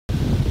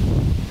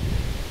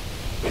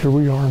Here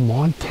we are in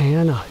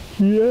Montana.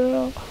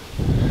 Yeah.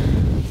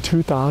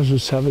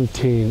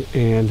 2017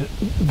 and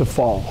the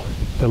fall.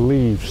 The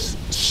leaves,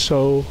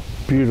 so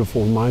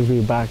beautiful. Reminds me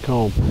of back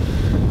home.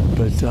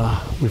 But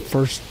we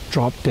first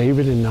dropped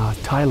David and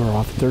Tyler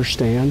off at their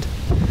stand.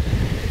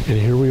 And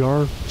here we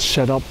are,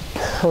 set up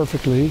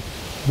perfectly.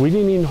 We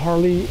didn't even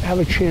hardly have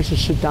a chance to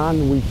sit down,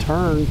 and we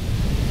turned,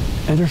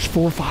 and there's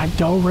 4 or 5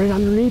 doe right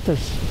underneath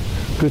us.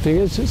 Good thing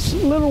is it's a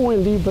little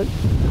windy, but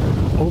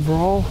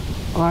overall,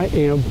 I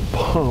am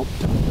pumped.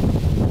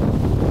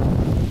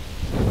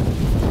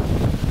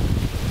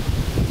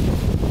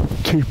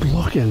 Keep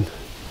looking,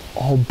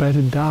 all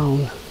bedded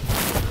down,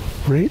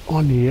 right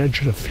on the edge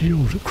of the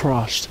field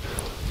across.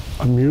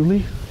 A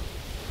muley,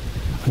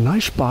 a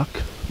nice buck,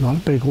 not a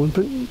big one,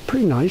 but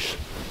pretty nice.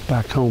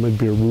 Back home it'd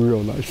be a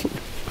real nice one.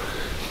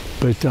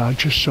 But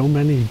just so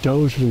many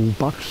does and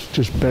bucks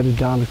just bedded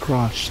down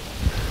across.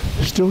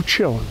 Still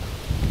chilling,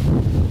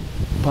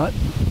 but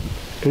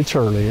it's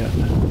early yet.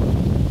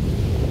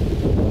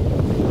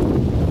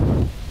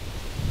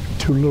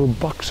 2 little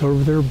bucks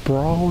over there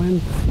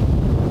brawling.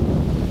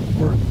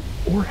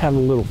 We're having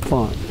a little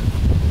fun.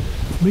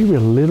 Maybe a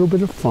little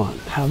bit of fun.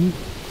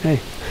 Hey,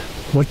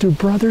 what do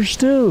brothers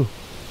do?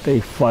 They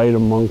fight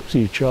amongst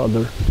each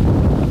other.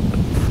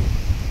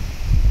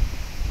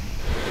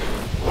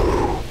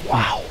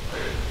 Wow.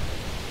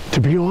 To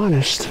be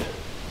honest,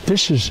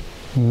 this is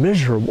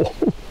miserable.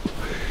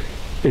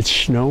 It's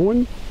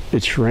snowing,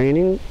 it's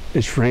raining,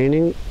 it's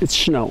raining, it's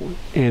snowing.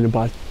 And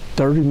about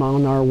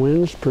 30-mile-an-hour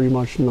winds pretty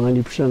much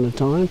 90% of the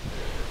time.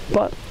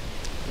 But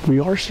we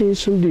are seeing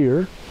some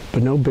deer,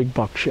 but no big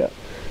bucks yet.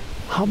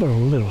 How about a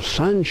little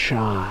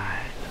sunshine?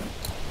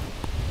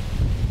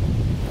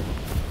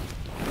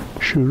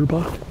 Shooter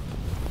buck?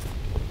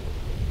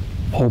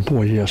 Oh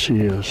boy, yes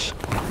he is.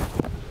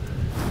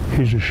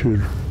 He's a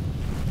shooter.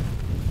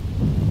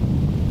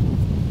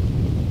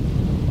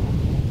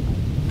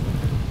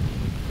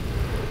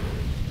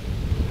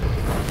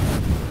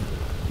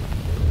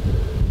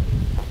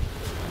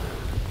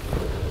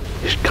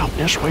 He's coming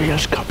this way. He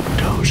has a couple of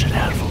does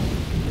ahead of him.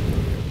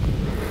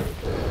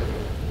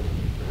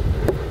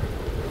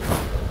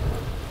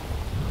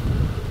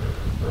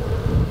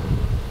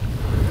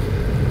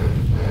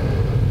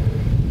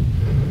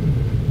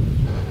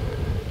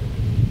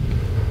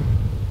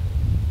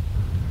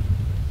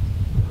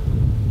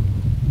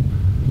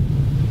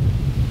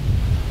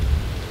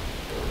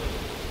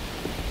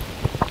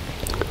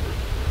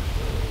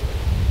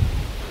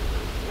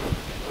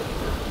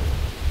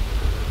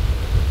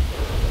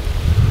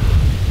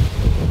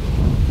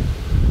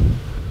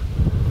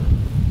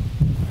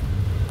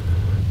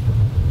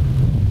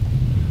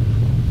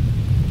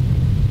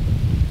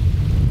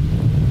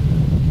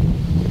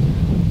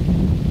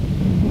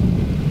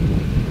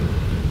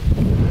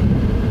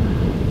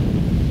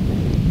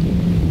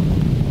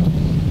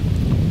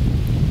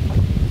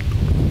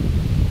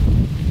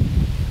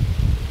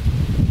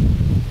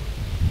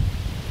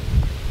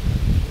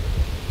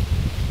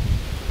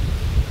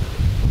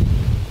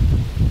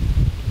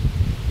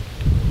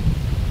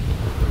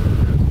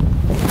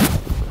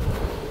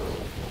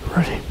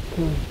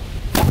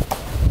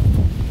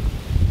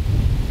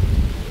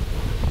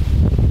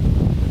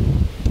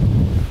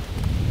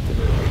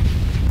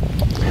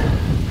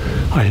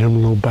 I hit him a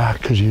little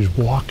back because he was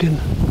walking,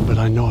 but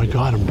I know I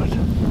got him, but.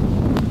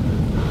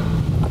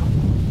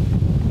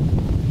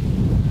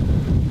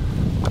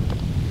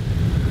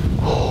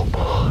 Oh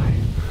my,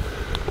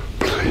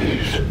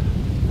 please.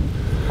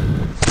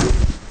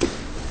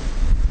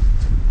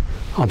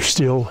 I'm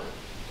still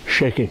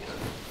shaking.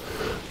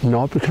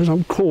 Not because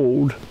I'm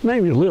cold,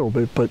 maybe a little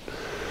bit, but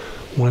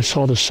when I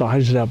saw the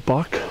size of that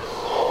buck,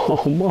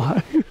 oh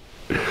my.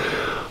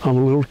 I'm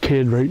a little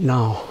kid right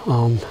now.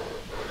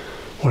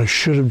 What I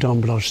should have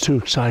done, but I was too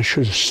excited, I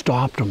should have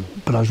stopped him,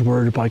 but I was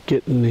worried about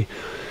getting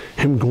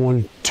him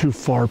going too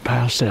far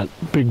past that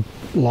big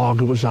log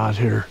that was out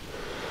here.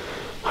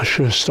 I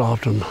should have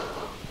stopped him,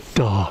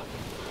 duh.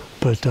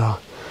 But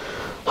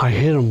I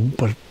hit him,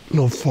 but a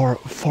little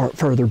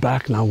further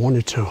back than I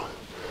wanted to.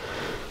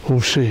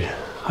 We'll see.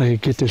 I can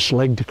get this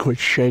leg to quit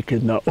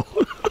shaking though.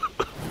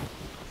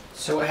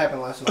 So what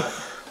happened last night?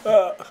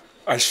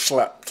 I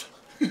slept.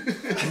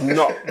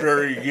 Not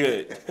very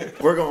good.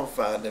 We're gonna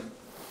find him.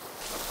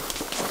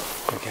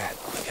 We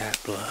got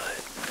blood.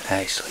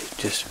 Actually,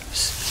 just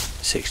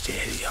 60,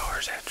 80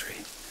 yards after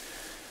he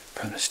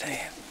from the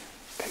stand,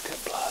 picked up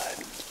blood.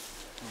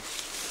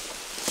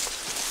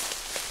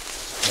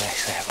 We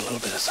actually have a little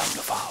bit of something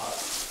to follow.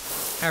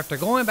 After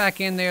going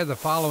back in there the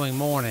following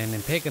morning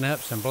and picking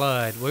up some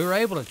blood, we were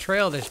able to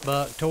trail this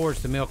buck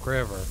towards the Milk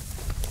River.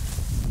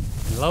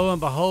 And lo and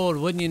behold,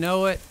 wouldn't you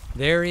know it,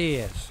 there he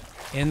is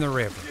in the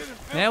river.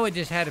 Now we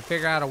just had to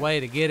figure out a way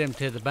to get him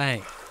to the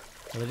bank.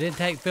 Well, it didn't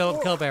take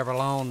Philip Culpepper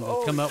long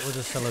to come up with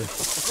a solution.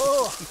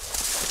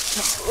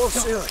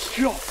 Silly.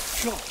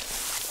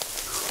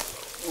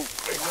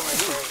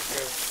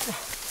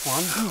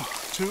 One,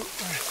 two,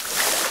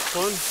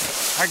 one.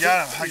 I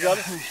got him. I got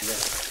him.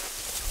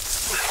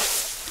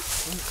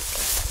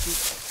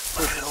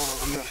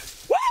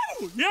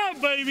 Woo! Yeah,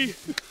 baby.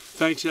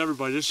 Thanks,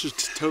 everybody. This is a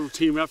total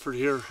team effort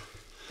here.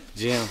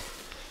 Jim,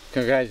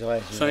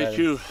 congratulations. Thank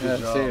buddy. you. No,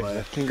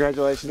 seriously.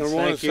 Congratulations. I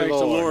want to thank the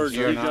Lord.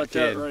 You're You not got that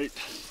kidding. right.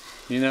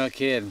 You're not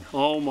kidding.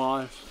 Oh,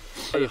 my.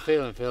 How you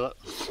feeling, Philip?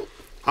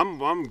 I'm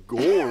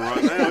going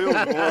right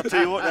now. I'll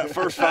tell you what, that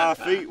first 5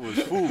 feet was,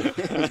 whew,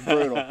 it was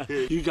brutal.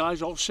 You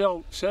guys all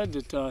said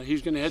that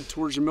he's going to head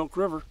towards the Milk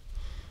River.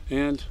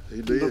 And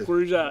He did. look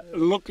where he's at.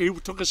 And look, he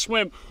took a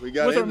swim We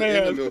got with our in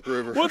man. the Milk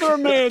River. With our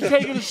man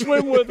taking a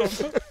swim with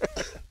him.